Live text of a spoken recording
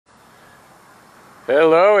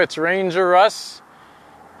Hello, it's Ranger Russ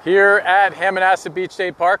here at Hammonasset Beach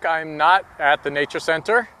State Park. I'm not at the Nature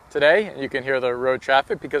Center today. You can hear the road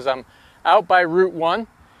traffic because I'm out by Route 1.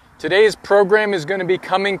 Today's program is going to be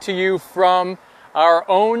coming to you from our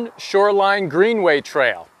own Shoreline Greenway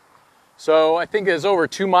trail. So I think there's over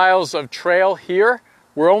 2 miles of trail here.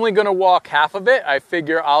 We're only going to walk half of it. I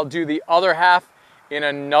figure I'll do the other half in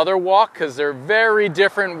another walk because they're very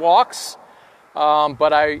different walks.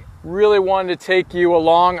 But I really wanted to take you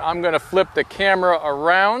along. I'm going to flip the camera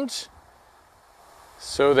around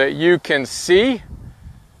so that you can see.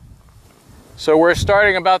 So we're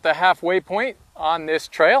starting about the halfway point on this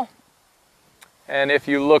trail. And if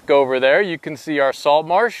you look over there, you can see our salt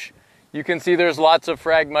marsh. You can see there's lots of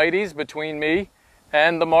Phragmites between me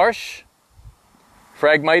and the marsh.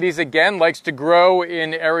 Phragmites, again, likes to grow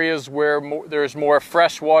in areas where there's more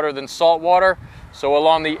fresh water than salt water. So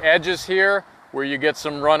along the edges here, where you get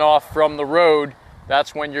some runoff from the road,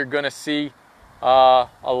 that's when you're going to see a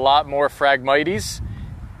lot more Phragmites.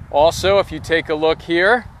 Also, if you take a look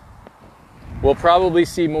here, we'll probably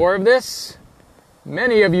see more of this.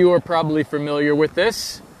 Many of you are probably familiar with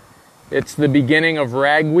this. It's the beginning of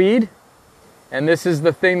ragweed, and this is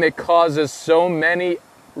the thing that causes so many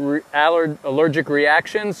allergic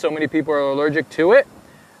reactions. So many people are allergic to it.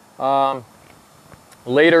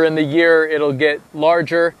 Later in the year, it'll get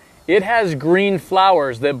larger. It has green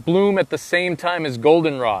flowers that bloom at the same time as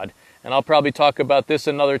goldenrod. And I'll probably talk about this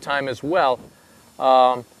another time as well.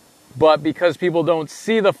 But because people don't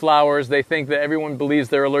see the flowers, they think that everyone believes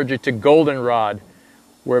they're allergic to goldenrod,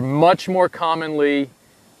 where much more commonly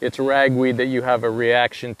it's ragweed that you have a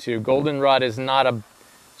reaction to. Goldenrod is not a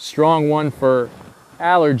strong one for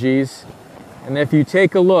allergies. And if you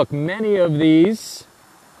take a look, many of these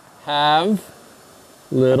have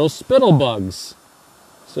little spittle bugs.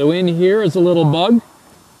 So in here is a little bug.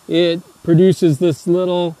 It produces this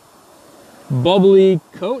little bubbly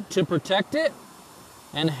coat to protect it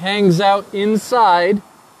and hangs out inside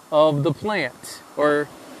of the plant or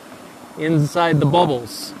inside the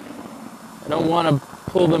bubbles. I don't want to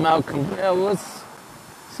pull them out. Let's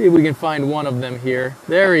see if we can find one of them here.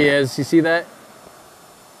 There he is. You see that?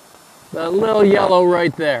 That little yellow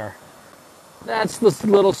right there. That's the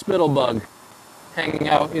little spittle bug hanging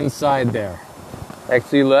out inside there.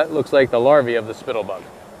 Actually, that looks like the larvae of the spittle bug.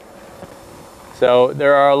 So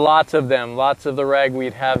there are lots of them. Lots of the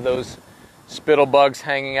ragweed have those spittle bugs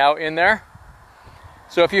hanging out in there.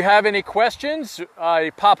 So if you have any questions,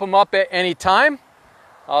 pop them up at any time.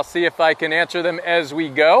 I'll see if I can answer them as we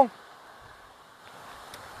go.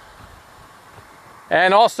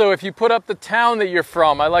 And also, if you put up the town that you're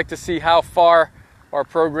from, I like to see how far our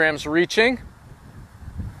program's reaching.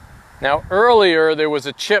 Now earlier there was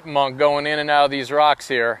a chipmunk going in and out of these rocks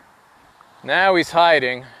here. Now he's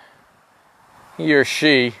hiding, he or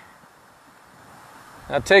she.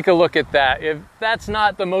 Now take a look at that. If that's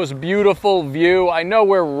not the most beautiful view, I know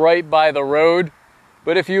we're right by the road,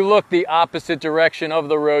 but if you look the opposite direction of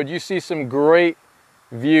the road, you see some great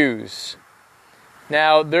views.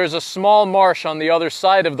 Now there's a small marsh on the other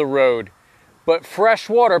side of the road, but fresh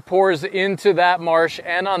water pours into that marsh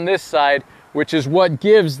and on this side, which is what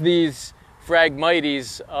gives these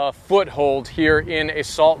Phragmites a foothold here in a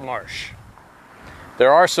salt marsh.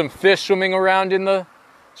 There are some fish swimming around in the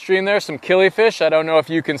stream there, some killifish. I don't know if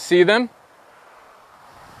you can see them.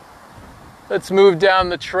 Let's move down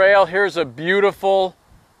the trail. Here's a beautiful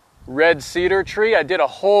red cedar tree. I did a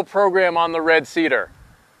whole program on the red cedar.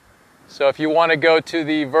 So if you want to go to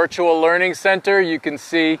the virtual learning center, you can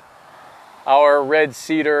see our red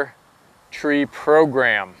cedar tree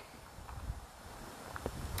program.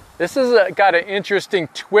 This has got an interesting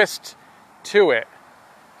twist to it.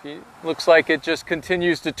 It looks like it just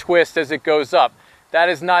continues to twist as it goes up. That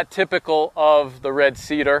is not typical of the red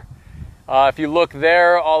cedar. If you look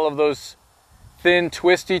there, all of those thin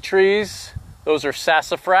twisty trees, those are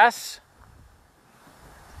sassafras.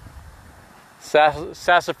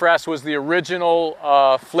 Sassafras was the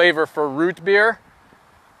original flavor for root beer.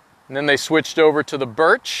 And then they switched over to the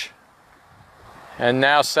birch. And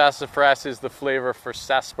now sassafras is the flavor for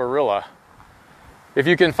sarsaparilla. If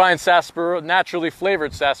you can find sarsaparilla, naturally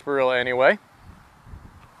flavored sarsaparilla anyway.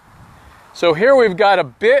 So here we've got a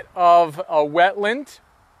bit of a wetland.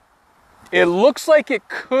 It looks like it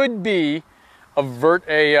could be a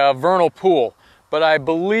vernal pool, but I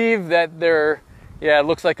believe that it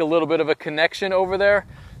looks like a little bit of a connection over there.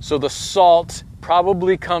 So the salt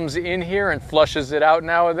probably comes in here and flushes it out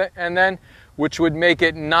now and then, which would make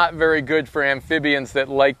it not very good for amphibians that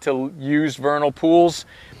like to use vernal pools.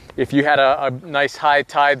 If you had a nice high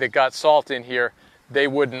tide that got salt in here, they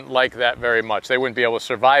wouldn't like that very much. They wouldn't be able to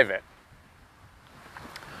survive it.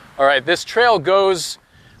 All right, this trail goes,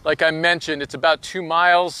 like I mentioned, it's about 2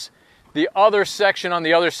 miles. The other section on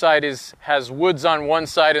the other side has woods on one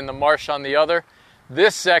side and the marsh on the other.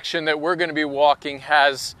 This section that we're going to be walking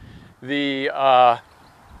has the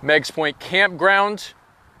Meggs Point campground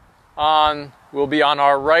will be on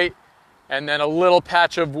our right, and then a little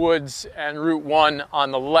patch of woods and Route 1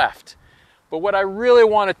 on the left. But what I really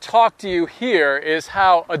want to talk to you here is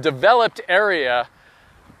how a developed area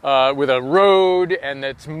with a road and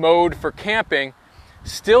that's mowed for camping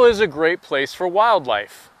still is a great place for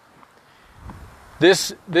wildlife.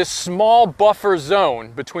 This small buffer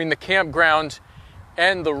zone between the campground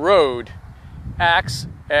and the road acts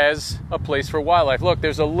as a place for wildlife. Look,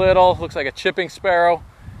 there's looks like a chipping sparrow.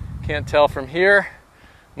 Can't tell from here.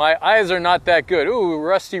 My eyes are not that good. Ooh,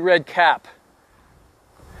 rusty red cap.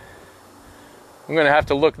 I'm gonna have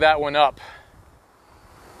to look that one up.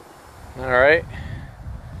 All right,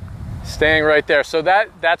 staying right there. So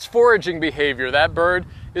that's foraging behavior. That bird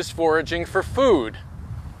is foraging for food.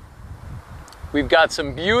 We've got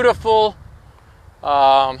some beautiful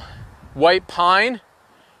white pine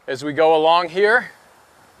as we go along here.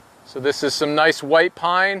 So this is some nice white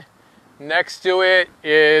pine. Next to it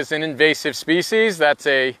is an invasive species. That's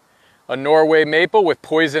a Norway maple with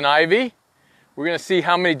poison ivy. We're going to see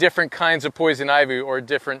how many different kinds of poison ivy or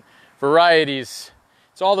different varieties.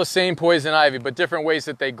 It's all the same poison ivy, but different ways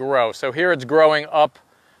that they grow. So here it's growing up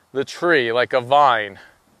the tree like a vine.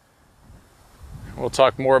 We'll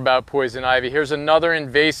talk more about poison ivy. Here's another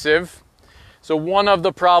invasive. So one of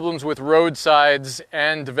the problems with roadsides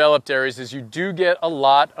and developed areas is you do get a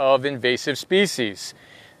lot of invasive species.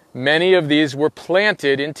 Many of these were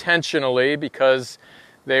planted intentionally because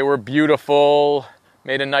they were beautiful,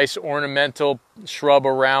 made a nice ornamental shrub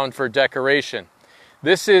around for decoration.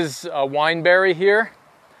 This is a wineberry here.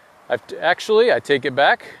 I take it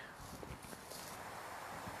back.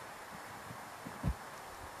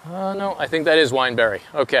 No, I think that is wineberry.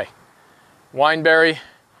 Okay. Wineberry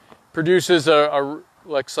produces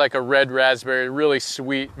looks like a red raspberry, really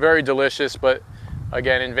sweet, very delicious, but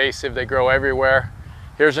again, invasive. They grow everywhere.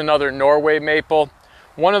 Here's another Norway maple.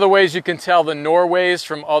 One of the ways you can tell the Norways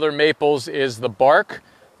from other maples is the bark.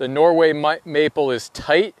 The Norway maple is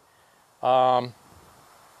tight.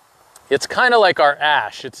 It's kind of like our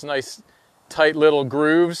ash. It's nice, tight little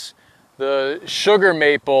grooves. The sugar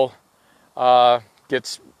maple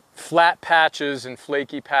gets flat patches and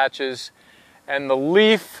flaky patches. And the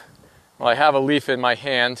leaf, well, I have a leaf in my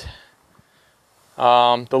hand.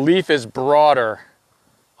 The leaf is broader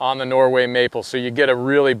on the Norway maple, so you get a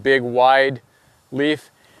really big, wide leaf.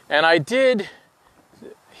 And I did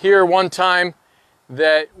hear one time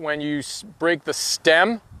that when you break the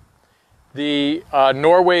stem, the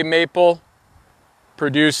Norway maple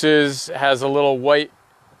has a little white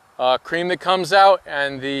cream that comes out,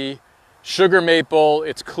 and the sugar maple,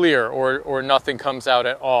 it's clear, or nothing comes out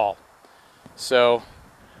at all. So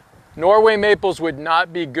Norway maples would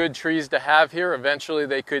not be good trees to have here. Eventually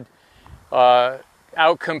they could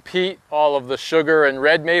outcompete all of the sugar and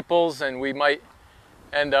red maples, and we might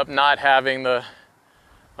end up not having the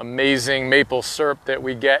amazing maple syrup that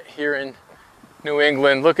we get here in New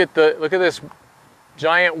England. Look at this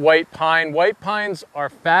giant white pine. White pines are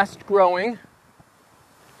fast growing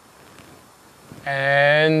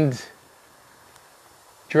and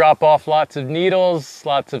drop off lots of needles,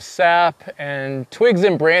 lots of sap, and twigs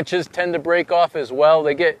and branches tend to break off as well.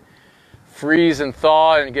 They get freeze and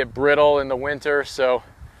thaw and get brittle in the winter, so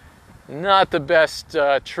not the best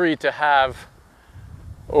tree to have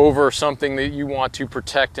over something that you want to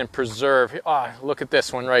protect and preserve. Look at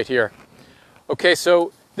this one right here. Okay,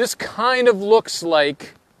 so this kind of looks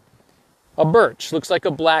like a birch, looks like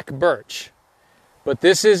a black birch, but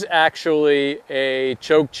this is actually a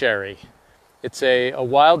chokecherry. It's a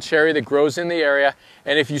wild cherry that grows in the area,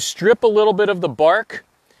 and if you strip a little bit of the bark,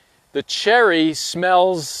 the cherry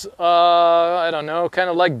smells, I don't know, kind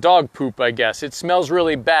of like dog poop, I guess. It smells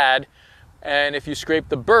really bad, and if you scrape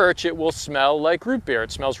the birch, it will smell like root beer.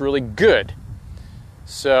 It smells really good.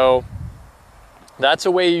 So that's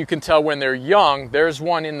a way you can tell when they're young. There's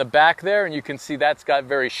one in the back there, and you can see that's got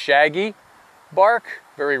very shaggy bark,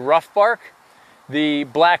 very rough bark. The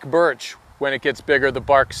black birch, when it gets bigger, the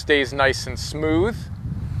bark stays nice and smooth.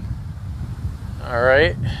 All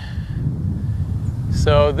right.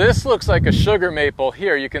 So this looks like a sugar maple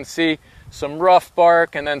here. You can see some rough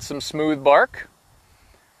bark and then some smooth bark.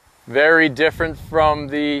 Very different from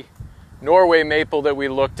the Norway maple that we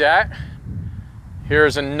looked at.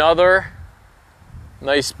 Here's another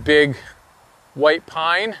nice big white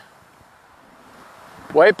pine.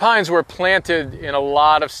 White pines were planted in a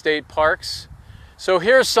lot of state parks. So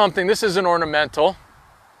here's something, this is an ornamental.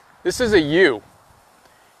 This is a yew.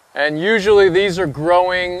 And usually these are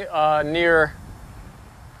growing near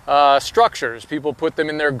structures. People put them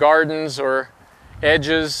in their gardens or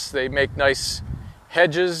edges. They make nice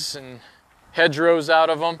hedges and hedgerows out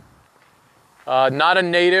of them. Not a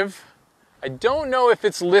native. I don't know if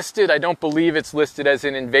it's listed. I don't believe it's listed as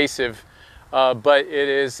an invasive, but it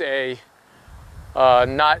is a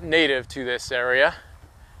not native to this area.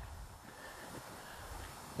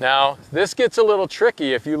 Now, this gets a little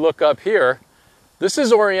tricky if you look up here. This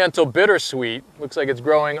is Oriental Bittersweet. Looks like it's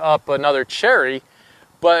growing up another cherry.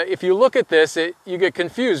 But if you look at this, you get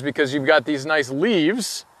confused because you've got these nice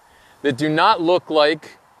leaves that do not look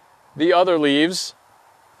like the other leaves.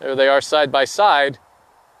 There they are side by side.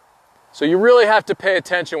 So you really have to pay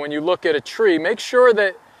attention when you look at a tree. Make sure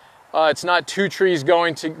that it's not two trees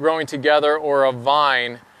growing together or a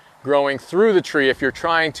vine growing through the tree if you're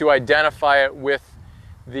trying to identify it with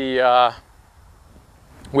the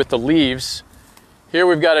leaves. Here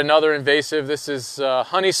we've got another invasive. This is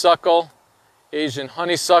honeysuckle, Asian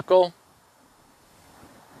honeysuckle.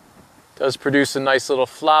 Does produce a nice little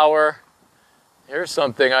flower. Here's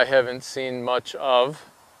something I haven't seen much of.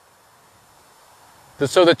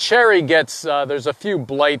 So the cherry gets, there's a few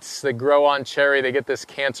blights that grow on cherry. They get this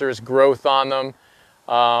cancerous growth on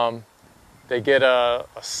them. They get a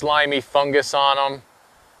slimy fungus on them.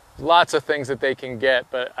 Lots of things that they can get,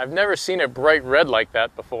 but I've never seen it bright red like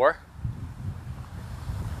that before.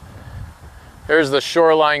 Here's the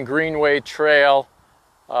Shoreline Greenway Trail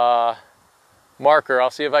marker.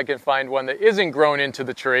 I'll see if I can find one that isn't grown into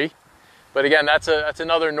the tree. But again, that's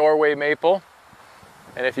another Norway maple.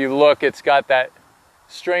 And if you look, it's got that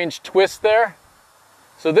strange twist there.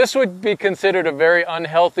 So this would be considered a very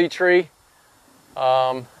unhealthy tree.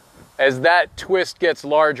 As that twist gets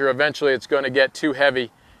larger, eventually it's going to get too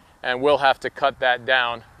heavy and we'll have to cut that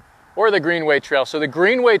down. Or the Greenway Trail. So the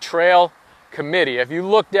Greenway Trail Committee, if you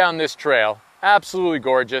look down this trail, absolutely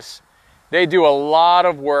gorgeous. They do a lot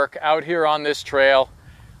of work out here on this trail,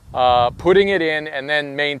 putting it in and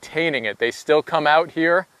then maintaining it. They still come out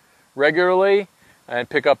here regularly and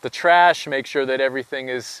pick up the trash, make sure that everything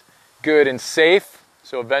is good and safe.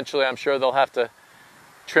 So eventually I'm sure they'll have to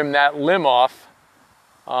trim that limb off.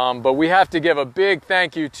 But we have to give a big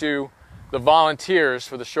thank you to the volunteers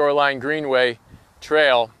for the Shoreline Greenway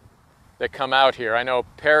Trail that come out here. I know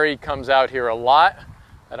Perry comes out here a lot.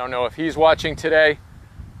 I don't know if he's watching today.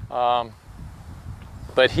 But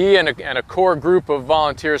he and a core group of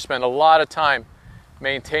volunteers spend a lot of time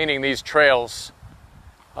maintaining these trails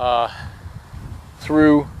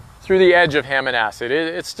through the edge of Hammonasset.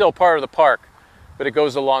 It's still part of the park, but it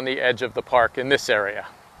goes along the edge of the park in this area.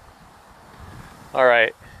 All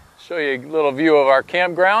right, show you a little view of our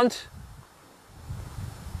campground.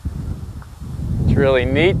 It's really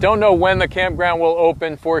neat. Don't know when the campground will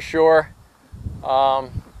open for sure.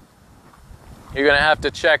 You're gonna have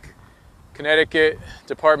to check Connecticut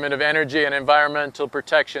Department of Energy and Environmental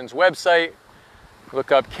Protection's website,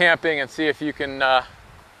 look up camping and see if you can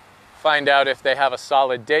find out if they have a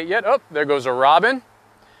solid date yet. Oh, there goes a robin.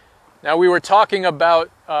 Now we were talking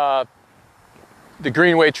about the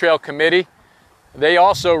Greenway Trail Committee. They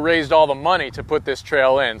also raised all the money to put this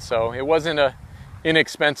trail in, so it wasn't an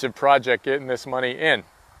inexpensive project getting this money in.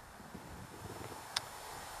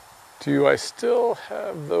 Do I still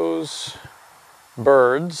have those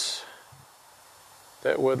birds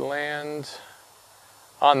that would land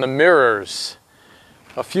on the mirrors?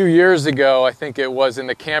 A few years ago, I think it was, in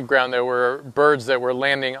the campground, there were birds that were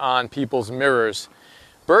landing on people's mirrors.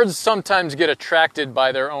 Birds sometimes get attracted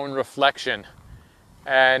by their own reflection.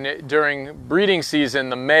 And during breeding season,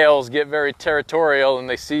 the males get very territorial and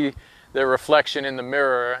they see their reflection in the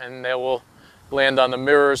mirror and they will land on the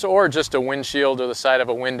mirrors or just a windshield or the side of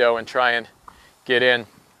a window and try and get in.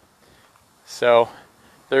 So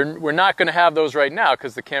we're not going to have those right now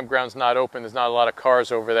because the campground's not open. There's not a lot of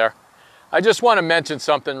cars over there. I just want to mention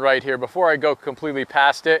something right here before I go completely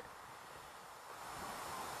past it.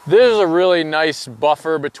 There's a really nice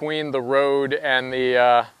buffer between the road and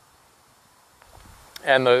the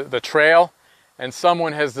trail, and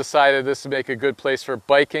someone has decided this would make a good place for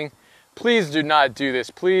biking. Please do not do this.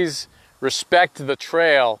 Please respect the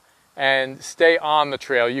trail and stay on the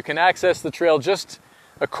trail. You can access the trail just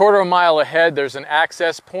a quarter mile ahead. There's an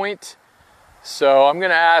access point. So I'm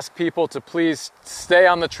going to ask people to please stay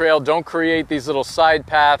on the trail. Don't create these little side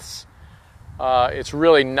paths. It's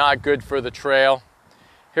really not good for the trail.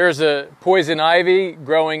 Here's a poison ivy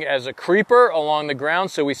growing as a creeper along the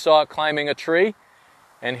ground. So we saw it climbing a tree.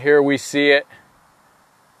 And here we see it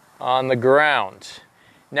on the ground.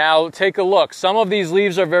 Now take a look. Some of these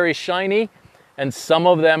leaves are very shiny and some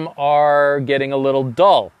of them are getting a little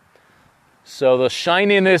dull. So the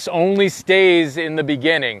shininess only stays in the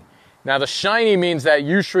beginning. Now the shiny means that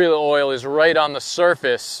usually the oil is right on the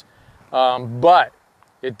surface, but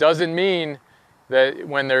it doesn't mean that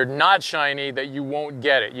when they're not shiny that you won't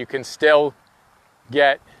get it. You can still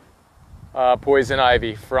get poison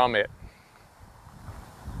ivy from it.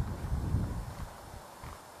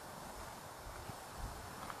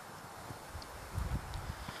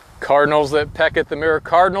 Cardinals that peck at the mirror.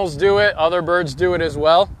 Cardinals do it. Other birds do it as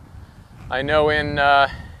well. I know in, I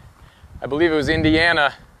believe it was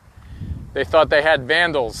Indiana, they thought they had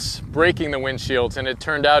vandals breaking the windshields, and it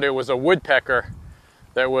turned out it was a woodpecker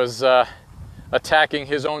that was attacking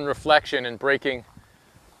his own reflection and breaking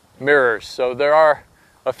mirrors. So there are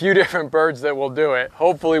a few different birds that will do it.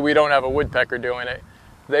 Hopefully we don't have a woodpecker doing it.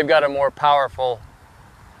 They've got a more powerful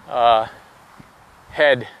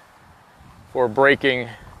head for breaking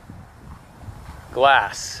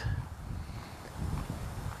glass.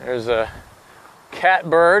 There's a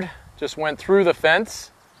catbird, just went through the fence.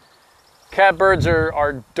 Catbirds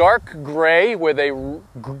are dark gray with a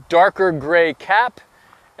darker gray cap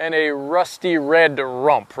and a rusty red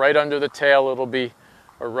rump. Right under the tail it'll be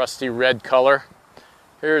a rusty red color.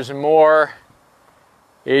 Here's more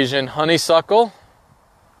Asian honeysuckle.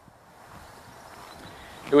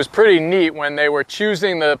 It was pretty neat when they were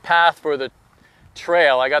choosing the path for the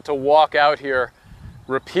trail. I got to walk out here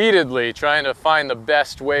repeatedly trying to find the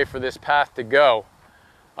best way for this path to go.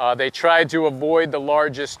 They tried to avoid the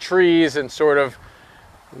largest trees and sort of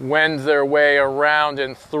wend their way around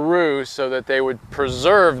and through so that they would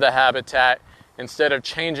preserve the habitat instead of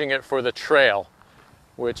changing it for the trail,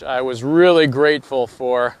 which I was really grateful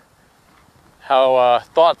for how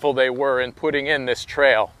thoughtful they were in putting in this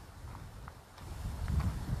trail.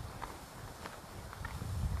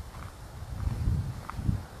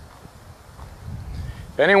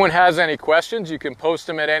 If anyone has any questions, you can post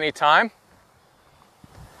them at any time.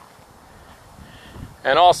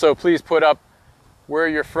 And also, please put up where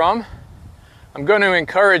you're from. I'm going to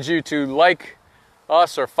encourage you to like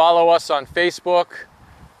us or follow us on Facebook,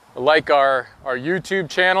 like our YouTube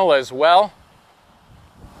channel as well.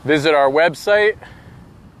 Visit our website.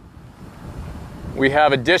 We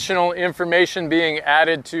have additional information being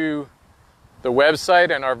added to the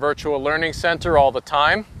website and our virtual learning center all the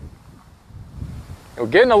time. We're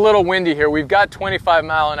getting a little windy here. We've got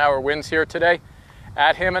 25-mile-an-hour winds here today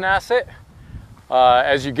at Hammonasset.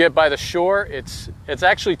 As you get by the shore, it's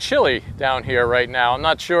actually chilly down here right now. I'm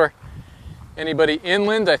not sure anybody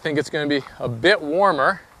inland. I think it's going to be a bit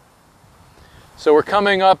warmer. So we're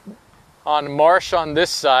coming up on marsh on this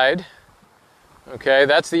side. Okay,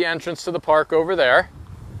 that's the entrance to the park over there.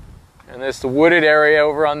 And there's the wooded area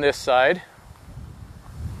over on this side.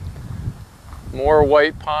 More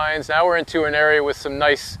white pines. Now we're into an area with some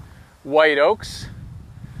nice white oaks.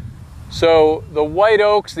 So the white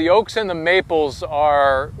oaks, the oaks and the maples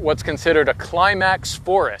are what's considered a climax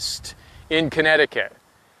forest in Connecticut.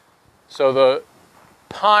 So the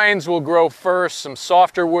pines will grow first, some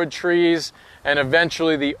softer wood trees, and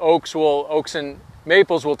eventually the oaks and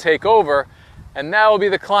maples will take over, and that will be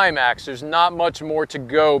the climax. There's not much more to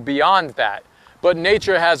go beyond that. But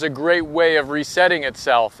nature has a great way of resetting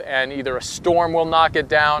itself, and either a storm will knock it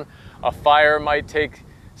down, a fire might take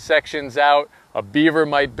sections out, a beaver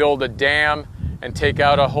might build a dam and take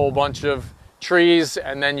out a whole bunch of trees,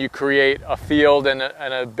 and then you create a field and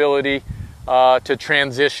an ability to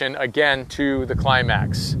transition again to the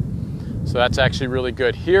climax. So that's actually really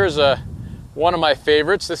good. Here's one of my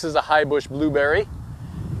favorites. This is a high bush blueberry.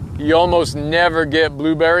 You almost never get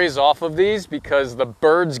blueberries off of these because the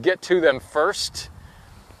birds get to them first.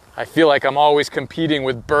 I feel like I'm always competing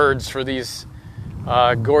with birds for these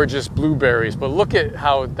gorgeous blueberries. But look at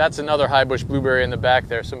how, that's another high bush blueberry in the back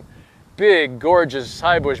there. Some big, gorgeous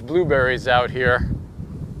high bush blueberries out here.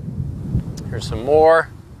 Here's some more.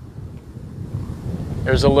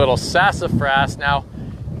 There's a little sassafras. Now,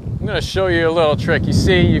 I'm going to show you a little trick. You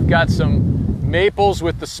see, you've got some maples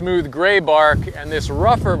with the smooth gray bark, and this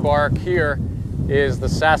rougher bark here is the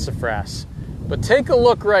sassafras. But take a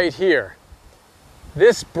look right here.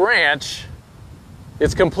 This branch,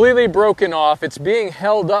 it's completely broken off. It's being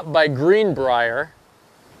held up by greenbrier.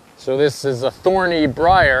 So this is a thorny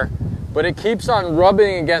briar, but it keeps on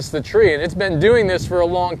rubbing against the tree, and it's been doing this for a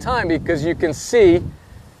long time because you can see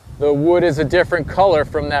the wood is a different color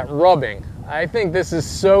from that rubbing. I think this is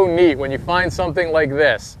so neat when you find something like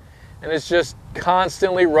this and it's just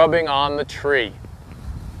constantly rubbing on the tree.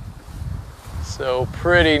 So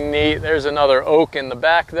pretty neat. There's another oak in the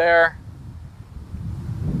back there.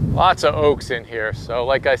 Lots of oaks in here. So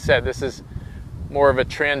like I said, this is more of a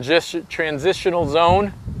transitional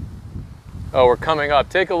zone. Oh, we're coming up.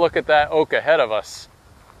 Take a look at that oak ahead of us.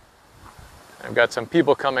 I've got some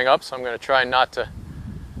people coming up, so I'm going to try not to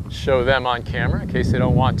show them on camera in case they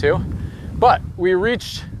don't want to. But we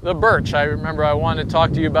reached the birch. I remember I wanted to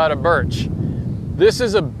talk to you about a birch. This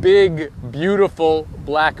is a big, beautiful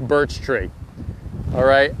black birch tree. All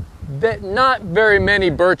right, that not very many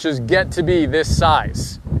birches get to be this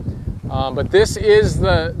size. But this is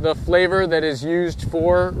the flavor that is used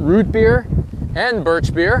for root beer and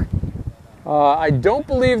birch beer. I don't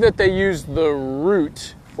believe that they use the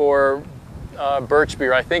root for birch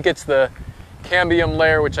beer. I think it's the cambium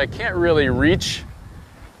layer, which I can't really reach,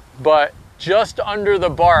 but just under the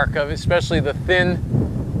bark of especially the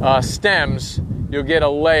thin stems, you'll get a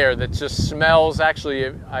layer that just smells.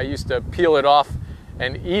 Actually, I used to peel it off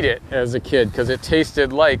and eat it as a kid because it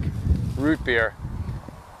tasted like root beer.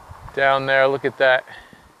 Down there, look at that.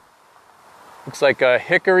 Looks like a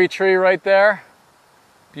hickory tree right there.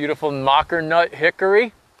 Beautiful mocker nut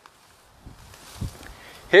hickory.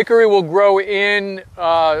 Hickory will grow in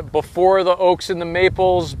before the oaks and the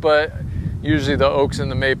maples, but usually the oaks and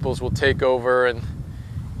the maples will take over and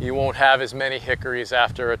you won't have as many hickories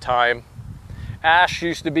after a time. Ash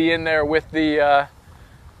used to be in there with the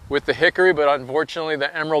hickory, but unfortunately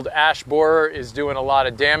the emerald ash borer is doing a lot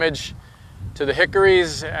of damage to the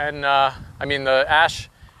hickories and the ash,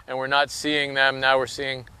 and we're not seeing them. Now we're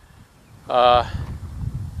seeing a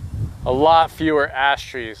lot fewer ash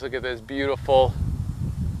trees. Look at this beautiful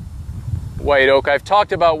white oak. I've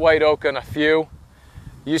talked about white oak in a few.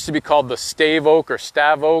 It used to be called the stave oak or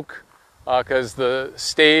stav oak because the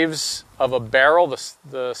staves of a barrel,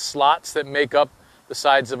 the slots that make up the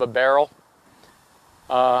sides of a barrel,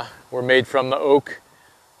 were made from the oak.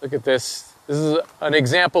 Look at this. This is an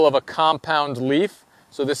example of a compound leaf.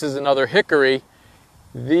 So this is another hickory.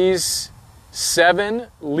 These 7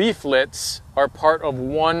 leaflets are part of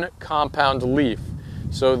one compound leaf.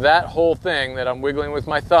 So that whole thing that I'm wiggling with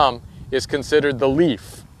my thumb is considered the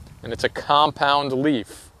leaf, and it's a compound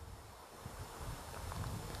leaf.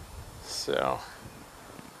 So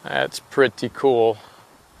that's pretty cool.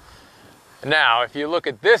 Now, if you look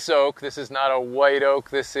at this oak, this is not a white oak.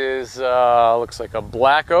 This is, looks like a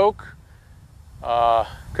black oak.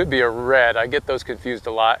 Could be a red. I get those confused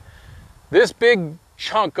a lot. This big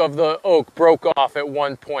chunk of the oak broke off at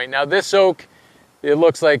one point. Now this oak, it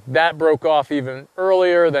looks like that broke off even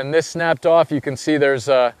earlier than this snapped off. You can see there's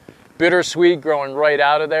a bittersweet growing right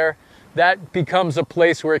out of there. That becomes a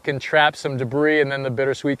place where it can trap some debris and then the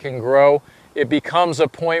bittersweet can grow. It becomes a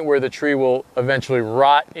point where the tree will eventually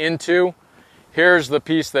rot into. Here's the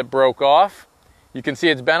piece that broke off. You can see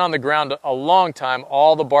it's been on the ground a long time.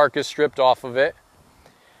 All the bark is stripped off of it.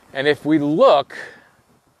 And if we look,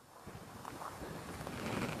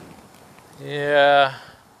 yeah,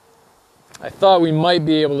 I thought we might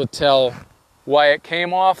be able to tell why it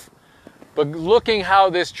came off. But looking how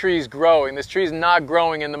this tree's growing, this tree's not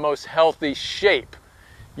growing in the most healthy shape.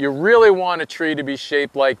 You really want a tree to be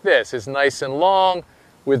shaped like this. It's nice and long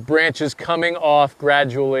with branches coming off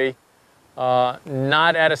gradually,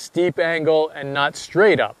 not at a steep angle and not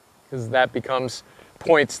straight up, because that becomes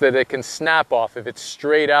points that it can snap off. If it's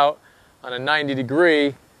straight out on a 90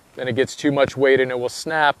 degree, then it gets too much weight and it will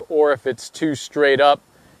snap, or if it's too straight up,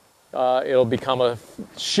 it'll become a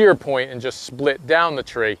shear point and just split down the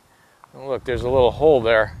tree. Oh, look, there's a little hole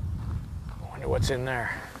there. I wonder what's in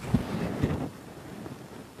there.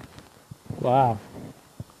 Wow.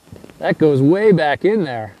 That goes way back in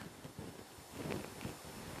there.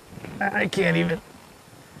 I can't even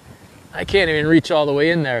reach all the way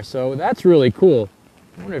in there, so that's really cool.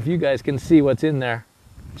 I wonder if you guys can see what's in there.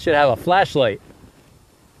 Should have a flashlight.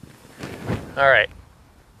 All right.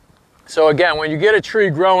 So again, when you get a tree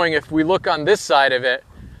growing, if we look on this side of it,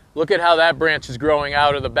 look at how that branch is growing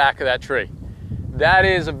out of the back of that tree. That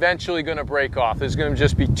is eventually going to break off. There's going to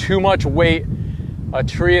just be too much weight. A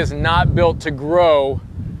tree is not built to grow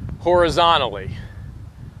horizontally.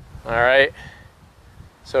 All right?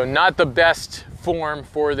 So not the best form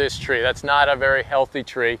for this tree. That's not a very healthy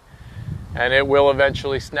tree, and it will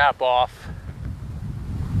eventually snap off.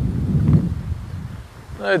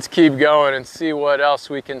 Let's keep going and see what else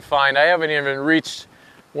we can find. I haven't even reached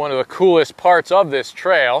one of the coolest parts of this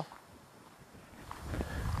trail.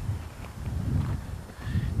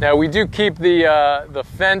 Now we do keep the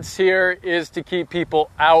fence here is to keep people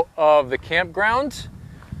out of the campground.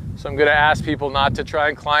 So I'm going to ask people not to try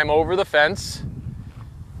and climb over the fence.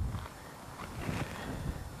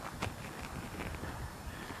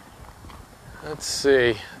 Let's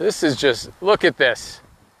see. This is just, look at this.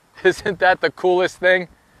 Isn't that the coolest thing?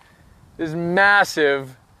 This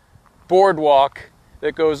massive boardwalk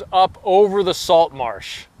that goes up over the salt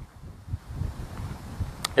marsh.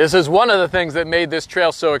 This is one of the things that made this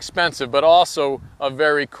trail so expensive, but also a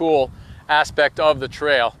very cool aspect of the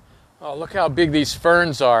trail. Oh, look how big these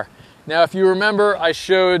ferns are. Now, if you remember, I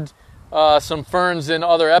showed some ferns in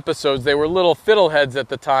other episodes. They were little fiddleheads at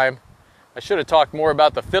the time. I should have talked more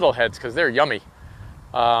about the fiddleheads because they're yummy.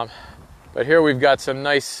 But here we've got some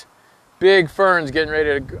nice big ferns getting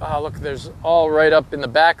ready to, oh, look, there's all right up in the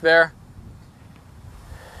back there.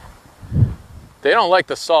 They don't like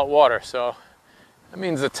the salt water, so that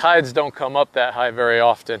means the tides don't come up that high very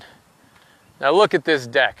often. Now look at this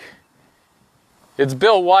deck. It's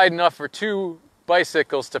built wide enough for two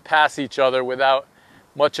bicycles to pass each other without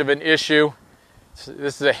much of an issue.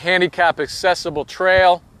 This is a handicap accessible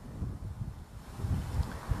trail.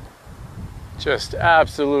 Just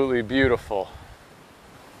absolutely beautiful.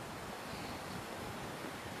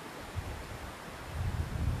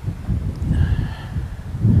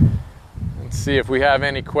 Let's see if we have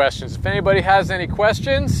any questions. If anybody has any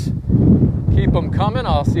questions, keep them coming.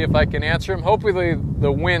 I'll see if I can answer them. Hopefully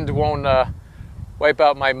the wind won't wipe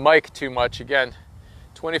out my mic too much. Again,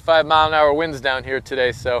 25-mile-an-hour winds down here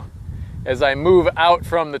today, so as I move out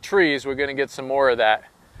from the trees, we're going to get some more of that.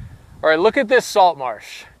 All right, look at this salt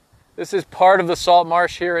marsh. This is part of the salt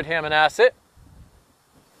marsh here at Hammonasset.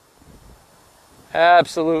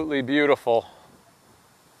 Absolutely beautiful.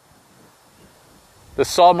 The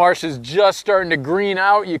salt marsh is just starting to green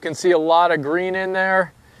out. You can see a lot of green in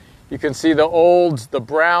there. You can see the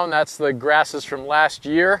brown, that's the grasses from last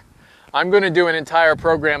year. I'm going to do an entire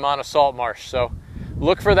program on a salt marsh, so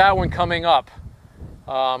look for that one coming up.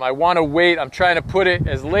 I want to wait. I'm trying to put it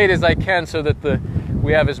as late as I can so that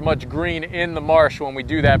we have as much green in the marsh when we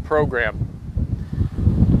do that program.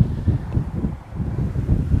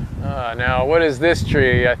 Now, what is this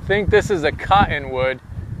tree? I think this is a cottonwood.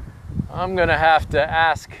 I'm gonna have to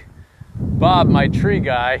ask Bob, my tree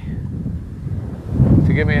guy,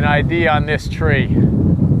 to give me an idea on this tree.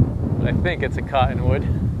 But I think it's a cottonwood.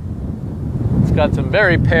 It's got some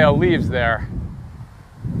very pale leaves there.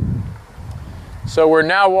 So we're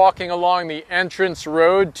now walking along the entrance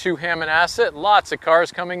road to Hammonasset. Lots of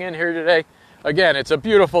cars coming in here today. Again, it's a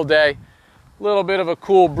beautiful day. A little bit of a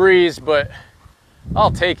cool breeze, but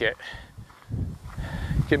I'll take it.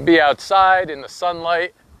 You can be outside in the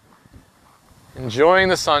sunlight, enjoying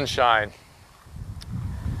the sunshine.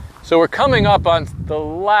 So we're coming up on the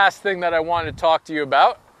last thing that I wanted to talk to you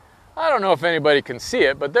about. I don't know if anybody can see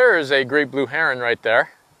it, but there is a great blue heron right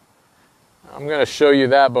there. I'm going to show you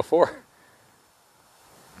that before.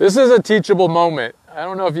 This is a teachable moment. I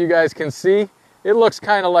don't know if you guys can see. It looks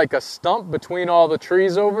kind of like a stump between all the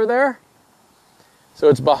trees over there. So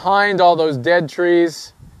it's behind all those dead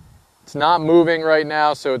trees. It's not moving right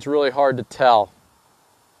now, so it's really hard to tell.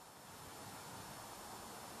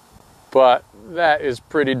 But that is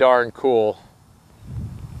pretty darn cool.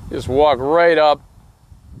 Just walk right up.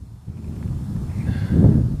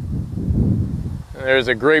 And there's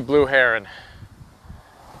a great blue heron.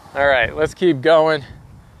 All right, let's keep going.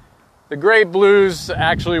 The great blues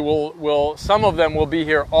actually will some of them will be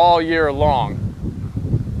here all year long.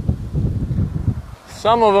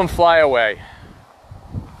 Some of them fly away.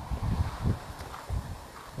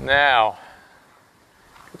 Now,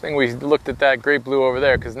 good thing we looked at that great blue over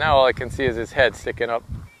there, because now all I can see is his head sticking up.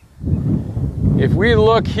 If we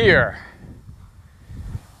look here,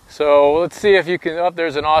 so let's see if you can, oh,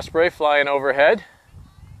 there's an osprey flying overhead.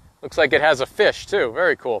 Looks like it has a fish too,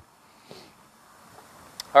 very cool.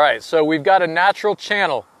 All right, so we've got a natural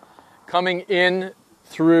channel coming in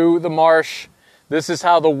through the marsh. This is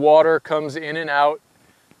how the water comes in and out,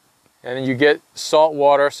 and you get salt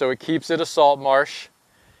water, so it keeps it a salt marsh.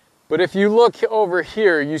 But if you look over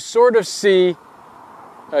here, you sort of see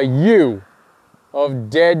a U of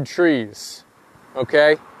dead trees,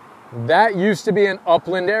 okay? That used to be an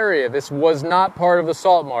upland area. This was not part of the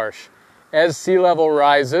salt marsh. As sea level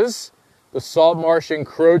rises, the salt marsh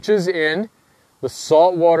encroaches in. The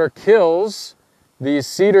salt water kills these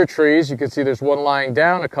cedar trees. You can see there's one lying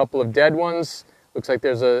down, a couple of dead ones. Looks like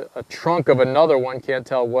there's a trunk of another one. Can't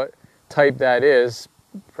tell what type that is.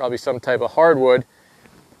 Probably some type of hardwood.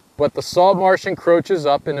 But the salt marsh encroaches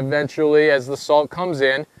up, and eventually, as the salt comes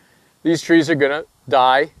in, these trees are going to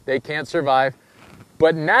die. They can't survive.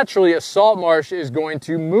 But naturally, a salt marsh is going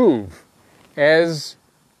to move. As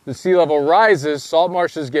the sea level rises, salt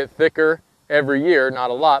marshes get thicker every year, not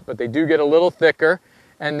a lot, but they do get a little thicker,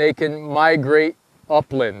 and they can migrate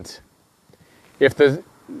upland. If the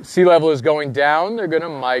sea level is going down, they're going to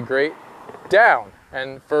migrate down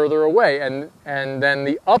and further away, and then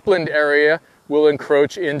the upland area will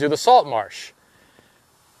encroach into the salt marsh.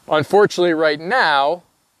 Unfortunately, right now,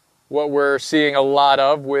 what we're seeing a lot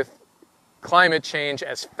of with climate change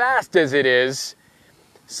as fast as it is,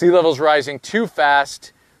 sea level's rising too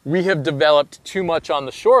fast, we have developed too much on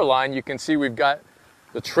the shoreline. You can see we've got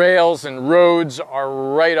the trails and roads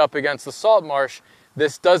are right up against the salt marsh.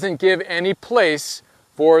 This doesn't give any place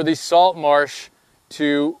for the salt marsh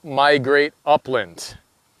to migrate upland.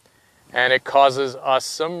 And it causes us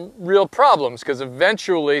some real problems because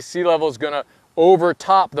eventually sea level is going to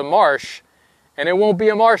overtop the marsh and it won't be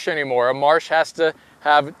a marsh anymore. A marsh has to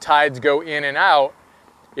have tides go in and out.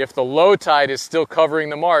 If the low tide is still covering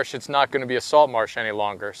the marsh, it's not going to be a salt marsh any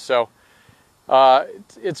longer. So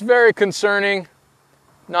it's very concerning.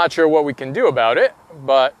 Not sure what we can do about it,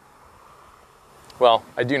 but, well,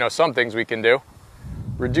 I do know some things we can do.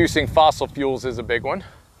 Reducing fossil fuels is a big one.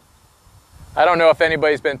 I don't know if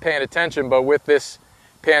anybody's been paying attention, but with this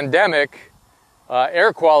pandemic,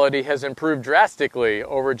 air quality has improved drastically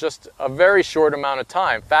over just a very short amount of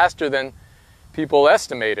time, faster than people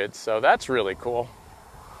estimated. So that's really cool.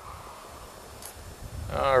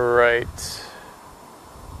 All right.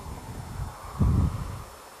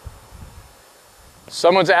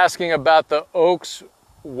 Someone's asking about the oaks,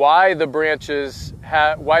 why they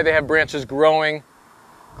have branches growing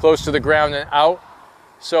close to the ground and out.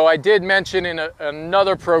 So I did mention in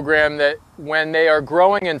another program that when they are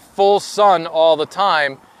growing in full sun all the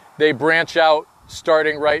time, they branch out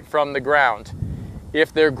starting right from the ground.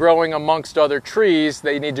 If they're growing amongst other trees,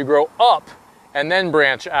 they need to grow up and then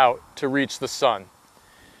branch out to reach the sun.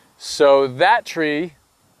 So that tree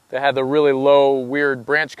that had the really low, weird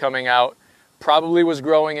branch coming out probably was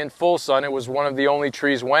growing in full sun. It was one of the only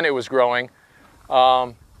trees when it was growing.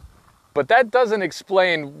 But that doesn't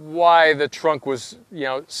explain why the trunk was,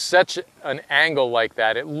 such an angle like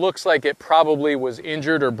that. It looks like it probably was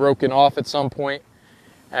injured or broken off at some point,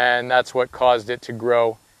 and that's what caused it to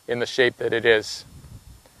grow in the shape that it is.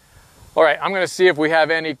 All right, I'm going to see if we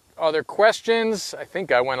have any other questions. I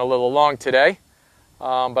think I went a little long today,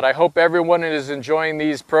 but I hope everyone is enjoying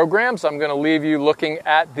these programs. I'm going to leave you looking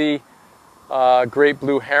at the great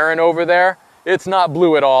blue heron over there. It's not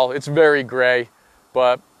blue at all. It's very gray,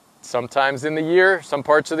 but sometimes in the year, some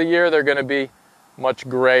parts of the year, they're going to be much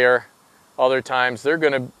grayer. Other times, they're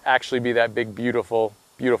going to actually be that big, beautiful,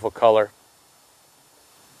 beautiful color.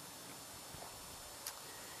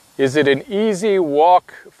 Is it an easy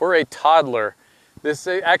walk for a toddler?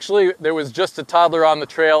 Actually, there was just a toddler on the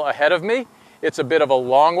trail ahead of me. It's a bit of a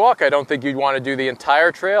long walk. I don't think you'd want to do the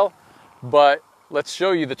entire trail, but let's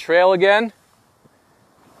show you the trail again.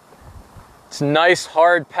 It's nice,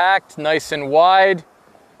 hard packed, nice and wide.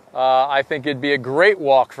 I think it'd be a great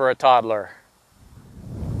walk for a toddler.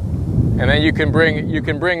 And then you can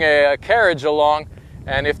bring a carriage along,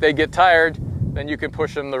 and if they get tired, then you can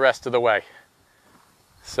push them the rest of the way.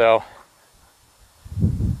 So,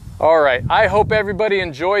 all right. I hope everybody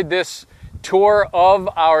enjoyed this tour of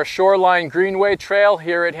our Shoreline Greenway trail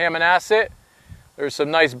here at Hammonasset. There's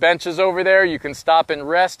some nice benches over there. You can stop and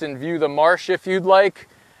rest and view the marsh if you'd like.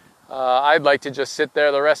 I'd like to just sit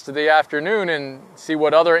there the rest of the afternoon and see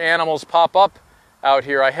what other animals pop up out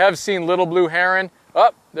here. I have seen little blue heron.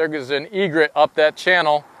 Oh, there goes an egret up that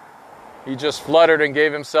channel. He just fluttered and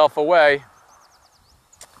gave himself away.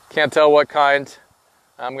 Can't tell what kind.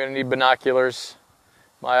 I'm going to need binoculars.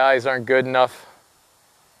 My eyes aren't good enough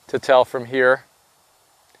to tell from here.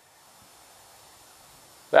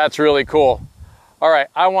 That's really cool. All right,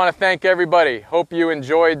 I want to thank everybody. Hope you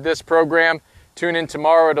enjoyed this program. Tune in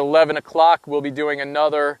tomorrow at 11 o'clock. We'll be doing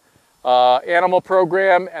another animal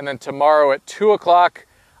program. And then tomorrow at 2 o'clock,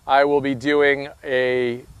 I will be doing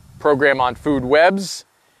a program on food webs.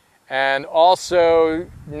 And also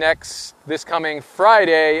this coming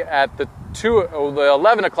Friday at the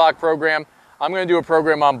 11 o'clock program, I'm going to do a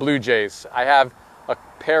program on blue jays. I have a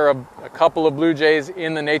couple of blue jays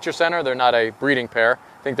in the nature center. They're not a breeding pair.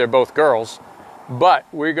 I think they're both girls. But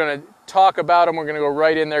we're going to talk about them. We're going to go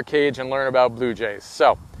right in their cage and learn about blue jays.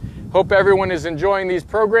 So, hope everyone is enjoying these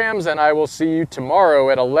programs, and I will see you tomorrow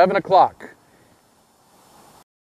at 11 o'clock.